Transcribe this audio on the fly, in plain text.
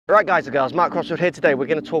Right guys and girls, Mark Crossfield here. Today we're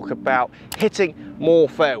going to talk about hitting more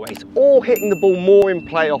fairways or hitting the ball more in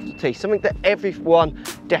play off the tee, something that everyone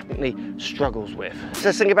definitely struggles with. So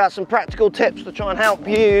let's think about some practical tips to try and help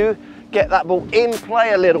you get that ball in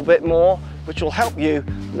play a little bit more, which will help you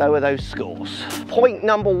lower those scores. Point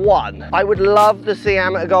number one, I would love to see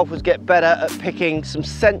amateur golfers get better at picking some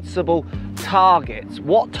sensible targets.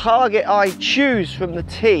 What target I choose from the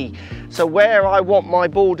tee, so where I want my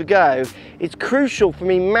ball to go, is crucial for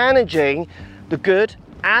me managing the good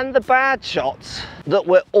and the bad shots that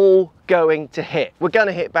we're all going to hit. We're going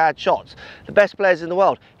to hit bad shots. The best players in the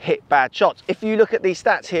world hit bad shots. If you look at these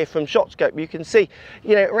stats here from ShotScope, you can see,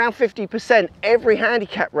 you know, around 50% every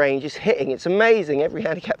handicap range is hitting. It's amazing. Every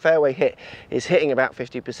handicap fairway hit is hitting about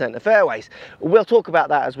 50% of fairways. We'll talk about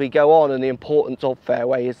that as we go on, and the importance of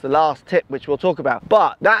fairway is the last tip which we'll talk about.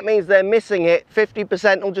 But that means they're missing it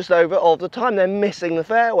 50% or just over of the time. They're missing the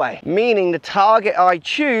fairway, meaning the target I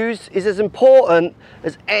choose is as important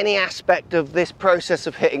as any aspect of this process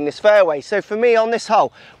of hitting this fairway. So for me on this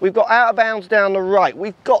hole, we've got out of bounds down the right,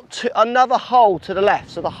 we've got another hole to the left,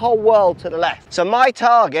 so the whole world to the left. So my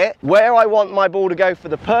target, where I want my ball to go for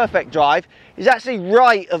the perfect drive, is actually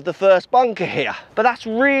right of the first bunker here, but that's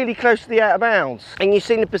really close to the out of bounds. And you've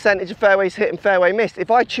seen the percentage of fairways hit and fairway missed. If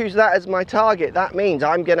I choose that as my target, that means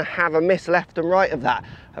I'm going to have a miss left and right of that,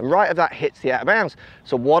 and right of that hits the out of bounds.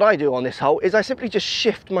 So what I do on this hole is I simply just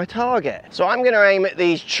shift my target. So I'm going to aim at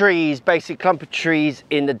these trees, basic clump of trees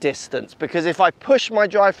in the distance, because if I push my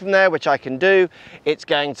drive from there, which I can do, it's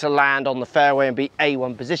going to land on the fairway and be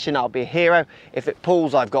A1 position. I'll be a hero. If it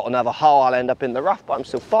pulls, I've got another hole. I'll end up in the rough, but I'm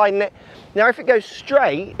still finding it. Now if it goes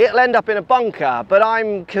straight, it'll end up in a bunker, but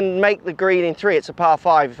I can make the green in 3. It's a par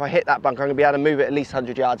 5. If I hit that bunker, I'm going to be able to move it at least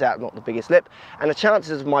 100 yards out, not the biggest lip. And the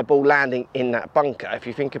chances of my ball landing in that bunker, if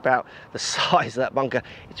you think about the size of that bunker,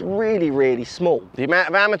 it's really, really small. The amount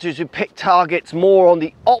of amateurs who pick targets more on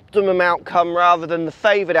the optimum outcome rather than the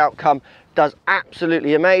favoured outcome does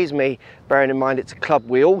absolutely amaze me, bearing in mind it's a club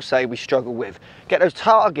we all say we struggle with. Get those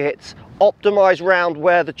targets optimised round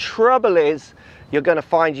where the trouble is. You're going to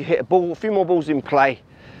find you hit a few more balls in play,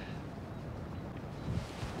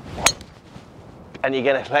 and you're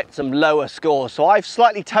going to collect some lower scores. So I've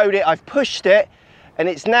slightly towed it, I've pushed it, and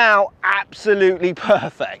it's now absolutely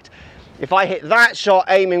perfect. If I hit that shot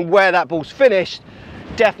aiming where that ball's finished,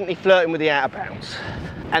 definitely flirting with the out of bounds.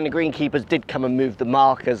 And the greenkeepers did come and move the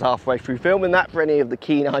markers halfway through filming that, for any of the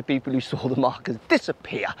keen-eyed people who saw the markers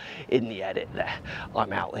disappear in the edit there.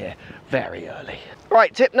 I'm out here very early.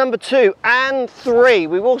 Right, tip number 2 and 3,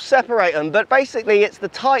 we will separate them, but basically it's the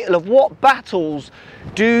title of what battles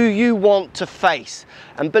do you want to face.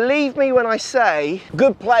 And believe me when I say,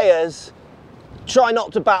 good players try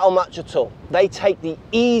not to battle much at all. They take the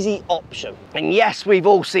easy option. And yes, we've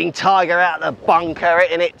all seen Tiger out the bunker,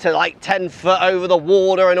 hitting it to like 10 foot over the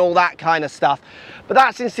water and all that kind of stuff. But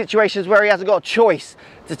that's in situations where he hasn't got a choice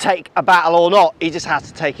to take a battle or not. He just has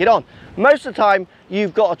to take it on. Most of the time,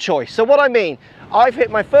 you've got a choice. So what I mean, I've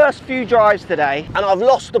hit my first few drives today and I've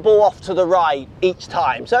lost the ball off to the right each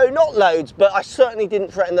time. So not loads, but I certainly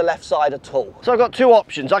didn't threaten the left side at all. So I've got 2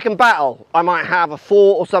 options. I can battle. I might have a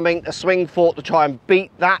fort or something, a swing fort, to try and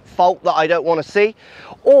beat that fault that I don't want to see.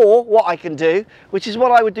 Or what I can do, which is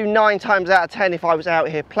what I would do 9 times out of 10 if I was out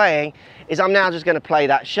here playing, is I'm now just going to play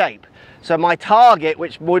that shape. So my target,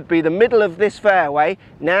 which would be the middle of this fairway,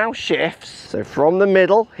 now shifts. So from the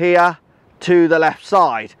middle here to the left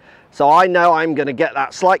side. So I know I'm going to get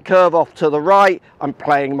that slight curve off to the right. I'm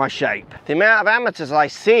playing my shape. The amount of amateurs I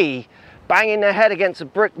see banging their head against a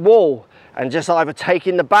brick wall and just either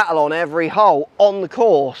taking the battle on every hole on the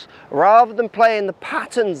course, rather than playing the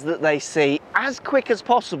patterns that they see as quick as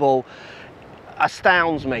possible,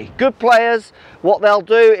 astounds me. Good players, what they'll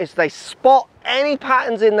do is they spot any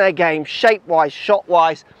patterns in their game, shape-wise,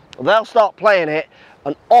 shot-wise, they'll start playing it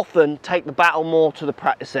and often take the battle more to the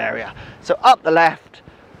practice area. So up the left,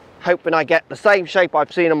 hoping I get the same shape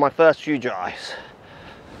I've seen on my first few drives.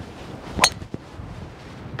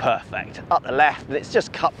 Perfect. Up the left, and it's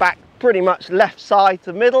just cut back pretty much left side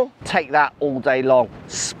to middle. Take that all day long.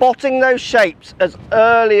 Spotting those shapes as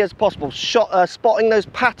early as possible, spotting those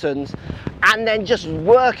patterns, and then just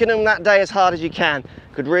working them that day as hard as you can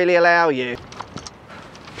could really allow you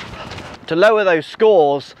to lower those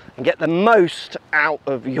scores and get the most out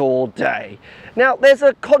of your day. Now, there's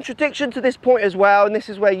a contradiction to this point as well, and this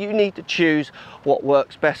is where you need to choose what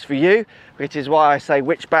works best for you, which is why I say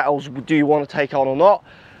which battles do you want to take on or not.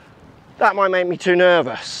 That might make me too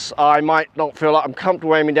nervous. I might not feel like I'm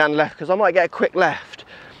comfortable aiming down the left because I might get a quick left.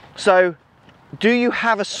 So do you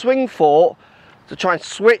have a swing fort to try and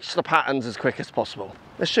switch the patterns as quick as possible?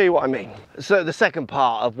 Let's show you what I mean. So the second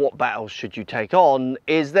part of what battles should you take on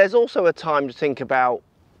is there's also a time to think about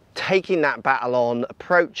taking that battle on,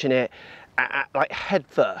 approaching it like head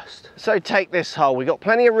first. So take this hole, we've got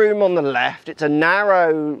plenty of room on the left, it's a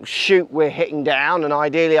narrow shoot we're hitting down, and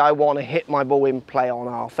ideally I want to hit my ball in play on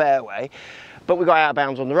our fairway, but we've got out of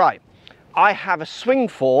bounds on the right. I have a swing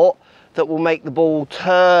fort that will make the ball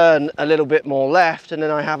turn a little bit more left, and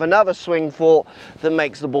then I have another swing fort that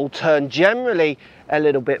makes the ball turn generally a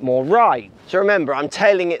little bit more right. So remember, I'm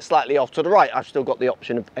tailing it slightly off to the right. I've still got the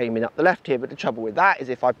option of aiming up the left here, but the trouble with that is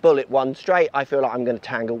if I bullet one straight, I feel like I'm going to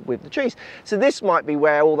tangle with the trees. So this might be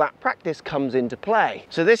where all that practice comes into play.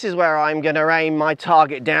 So this is where I'm going to aim my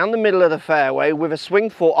target down the middle of the fairway with a swing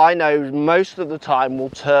fort I know most of the time will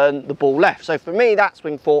turn the ball left. So for me, that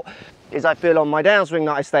swing fort is I feel on my downswing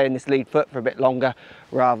that I stay in this lead foot for a bit longer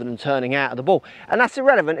rather than turning out of the ball. And that's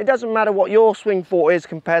irrelevant. It doesn't matter what your swing fort is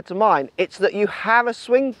compared to mine. It's that you have a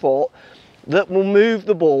swing fort that will move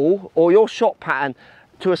the ball or your shot pattern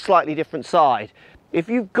to a slightly different side. If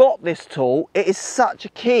you've got this tool, it is such a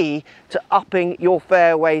key to upping your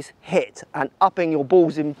fairways hit and upping your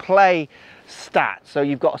balls in play stats, so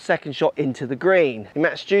you've got a second shot into the green. In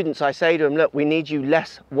Met students, I say to them, look, we need you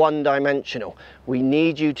less one-dimensional. We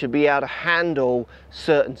need you to be able to handle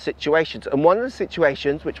certain situations, and one of the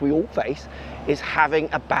situations which we all face is having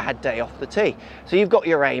a bad day off the tee. So you've got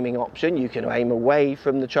your aiming option, you can aim away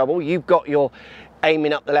from the trouble, you've got your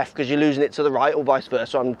aiming up the left because you're losing it to the right, or vice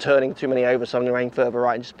versa. I'm turning too many over, so I'm going to aim further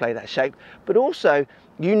right and just play that shape. But also,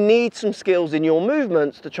 you need some skills in your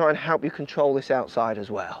movements to try and help you control this outside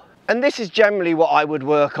as well. And this is generally what I would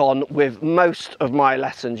work on with most of my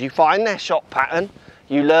lessons. You find their shot pattern,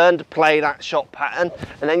 you learn to play that shot pattern,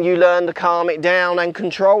 and then you learn to calm it down and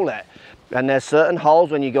control it. And there's certain holes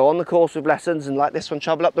when you go on the course with lessons, and like this one,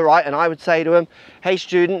 trouble up the right, and I would say to them, hey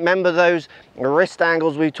student, remember those wrist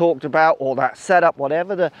angles we talked about, or that setup,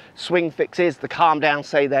 whatever the swing fix is, the calm down,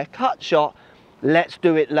 say their cut shot, let's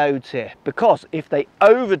do it loads here. Because if they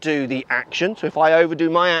overdo the action, so if I overdo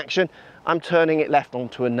my action, I'm turning it left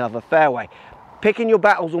onto another fairway. Picking your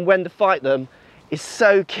battles and when to fight them is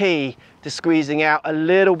so key to squeezing out a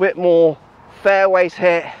little bit more fairways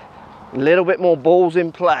hit, a little bit more balls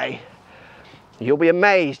in play. You'll be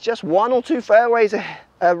amazed, just one or two fairways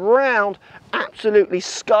around absolutely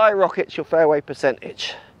skyrockets your fairway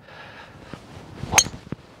percentage.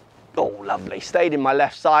 Oh, lovely. Stayed in my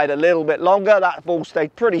left side a little bit longer. That ball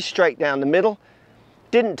stayed pretty straight down the middle.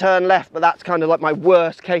 Didn't turn left, but that's kind of like my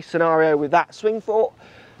worst case scenario with that swing fort.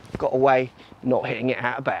 Got away, not hitting it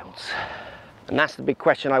out of bounds. And that's the big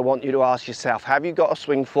question I want you to ask yourself. Have you got a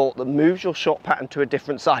swing fort that moves your shot pattern to a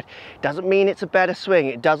different side? It doesn't mean it's a better swing.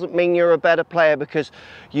 It doesn't mean you're a better player because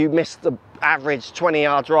you missed the average 20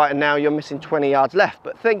 yards right and now you're missing 20 yards left.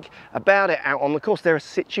 But think about it out on the course. There are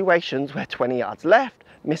situations where 20 yards left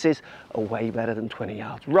misses are way better than 20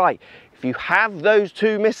 yards right. If you have those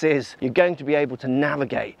two misses, you're going to be able to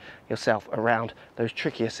navigate yourself around those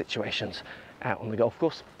trickier situations out on the golf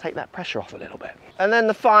course. Take that pressure off a little bit. And then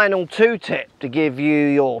the final two tip to give you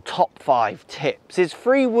your top 5 tips is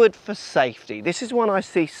free wood for safety. This is one I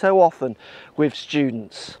see so often with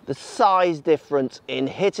students. The size difference in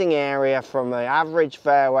hitting area from an average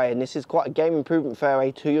fairway, and this is quite a game improvement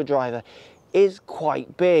fairway, to your driver is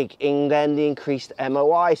quite big. And then the increased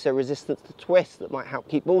MOI, so resistance to twist, that might help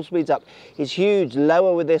keep ball speeds up, is huge.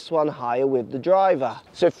 Lower with this one, higher with the driver.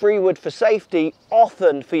 So free wood for safety,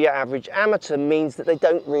 often for your average amateur, means that they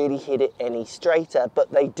don't really hit it any straighter,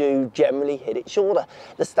 but they do generally hit it shorter.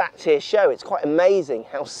 The stats here show it's quite amazing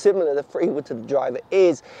how similar the free wood to the driver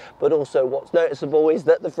is, but also what's noticeable is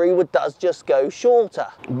that the free wood does just go shorter.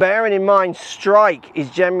 Bearing in mind, strike is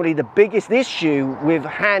generally the biggest issue with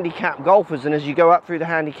handicap golfers, and as you go up through the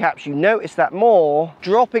handicaps you notice that more.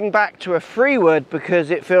 Dropping back to a free wood because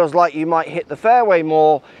it feels like you might hit the fairway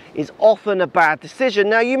more is often a bad decision.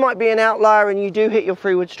 Now you might be an outlier and you do hit your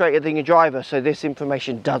free wood straighter than your driver, so this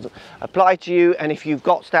information doesn't apply to you, and if you've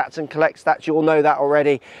got stats and collect stats you'll know that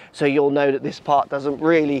already, so you'll know that this part doesn't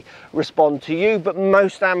really respond to you. But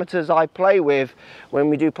most amateurs I play with, when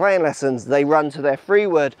we do playing lessons, they run to their free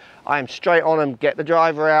wood. I am straight on them, get the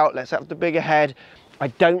driver out, let's have the bigger head. I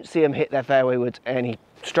don't see them hit their fairway woods any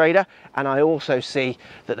straighter, and I also see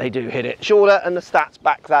that they do hit it shorter, and the stats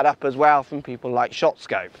back that up as well from people like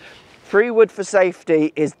ShotScope. Free wood for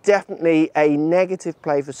safety is definitely a negative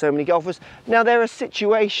play for so many golfers. Now there are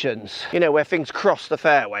situations, you know, where things cross the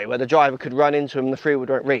fairway, where the driver could run into them and the free wood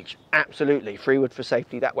won't reach. Absolutely, free wood for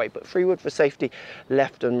safety that way, but free wood for safety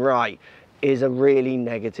left and right is a really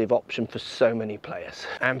negative option for so many players.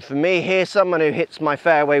 And for me here, someone who hits my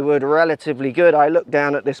fairway wood relatively good, I look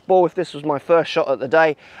down at this ball, if this was my first shot of the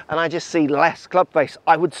day, and I just see less club face,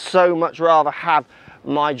 I would so much rather have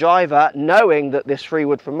my driver, knowing that this 3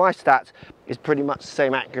 wood from my stats is pretty much the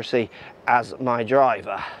same accuracy as my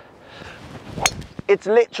driver. It's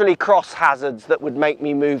literally cross hazards that would make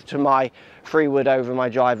me move to my 3 wood over my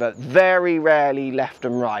driver. Very rarely left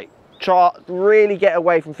and right. Try really get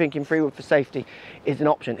away from thinking 3 wood for safety is an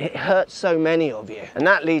option. It hurts so many of you. And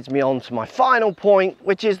that leads me on to my final point,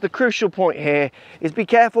 which is the crucial point here, is be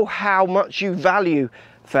careful how much you value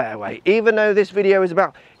fairway. Even though this video is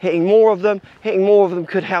about hitting more of them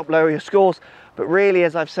could help lower your scores. But really,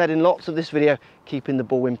 as I've said in lots of this video, keeping the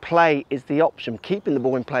ball in play is the option. Keeping the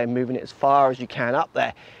ball in play and moving it as far as you can up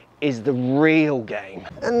there is the real game.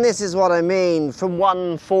 And this is what I mean, from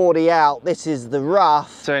 140 out, this is the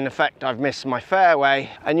rough. So in effect, I've missed my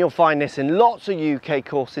fairway, and you'll find this in lots of UK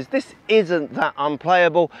courses. This isn't that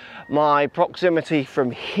unplayable. My proximity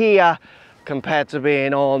from here compared to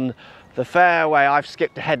being on the fairway, I've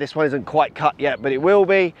skipped ahead, this one isn't quite cut yet, but it will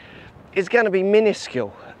be, is gonna be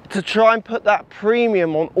minuscule. To try and put that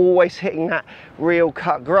premium on always hitting that real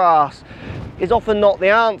cut grass is often not the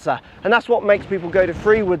answer, and that's what makes people go to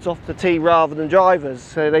 3 woods off the tee rather than drivers,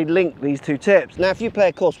 so they link these two tips. Now if you play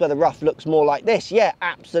a course where the rough looks more like this, yeah,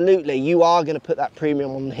 absolutely, you are going to put that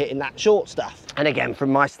premium on hitting that short stuff. And again,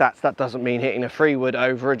 from my stats, that doesn't mean hitting a 3 wood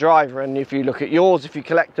over a driver, and if you look at yours, if you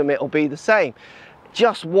collect them, it'll be the same.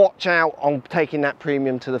 Just watch out on taking that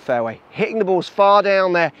premium to the fairway. Hitting the balls far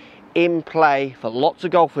down there in play for lots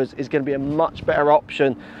of golfers is going to be a much better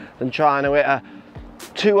option than trying to hit a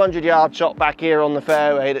 200-yard shot back here on the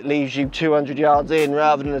fairway that leaves you 200 yards in,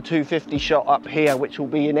 rather than a 250 shot up here, which will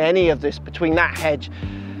be in any of this between that hedge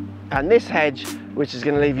and this hedge, which is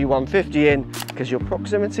going to leave you 150 in, because your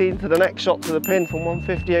proximity to the next shot to the pin from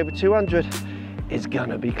 150 over 200 is going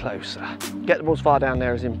to be closer. Get the balls far down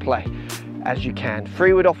there as in play as you can.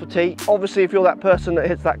 3 wood off the tee. Obviously, if you're that person that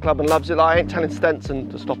hits that club and loves it, like I ain't telling Stenson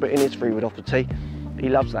to stop it in his 3 wood off the tee. He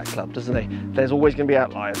loves that club, doesn't he? There's always going to be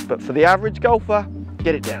outliers, but for the average golfer,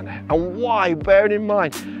 get it down there. And why? Bearing in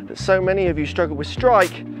mind that so many of you struggle with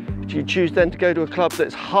strike, do you choose then to go to a club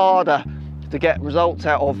that's harder to get results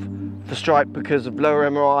out of for strike because of lower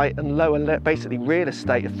MRI and lower basically real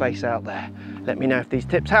estate of face out there? Let me know if these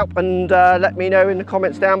tips help, and let me know in the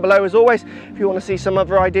comments down below. As always, if you want to see some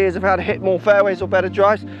other ideas of how to hit more fairways or better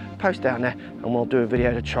drives, post down there and we'll do a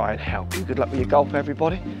video to try and help you. Good luck with your golf,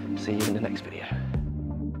 everybody. See you in the next video.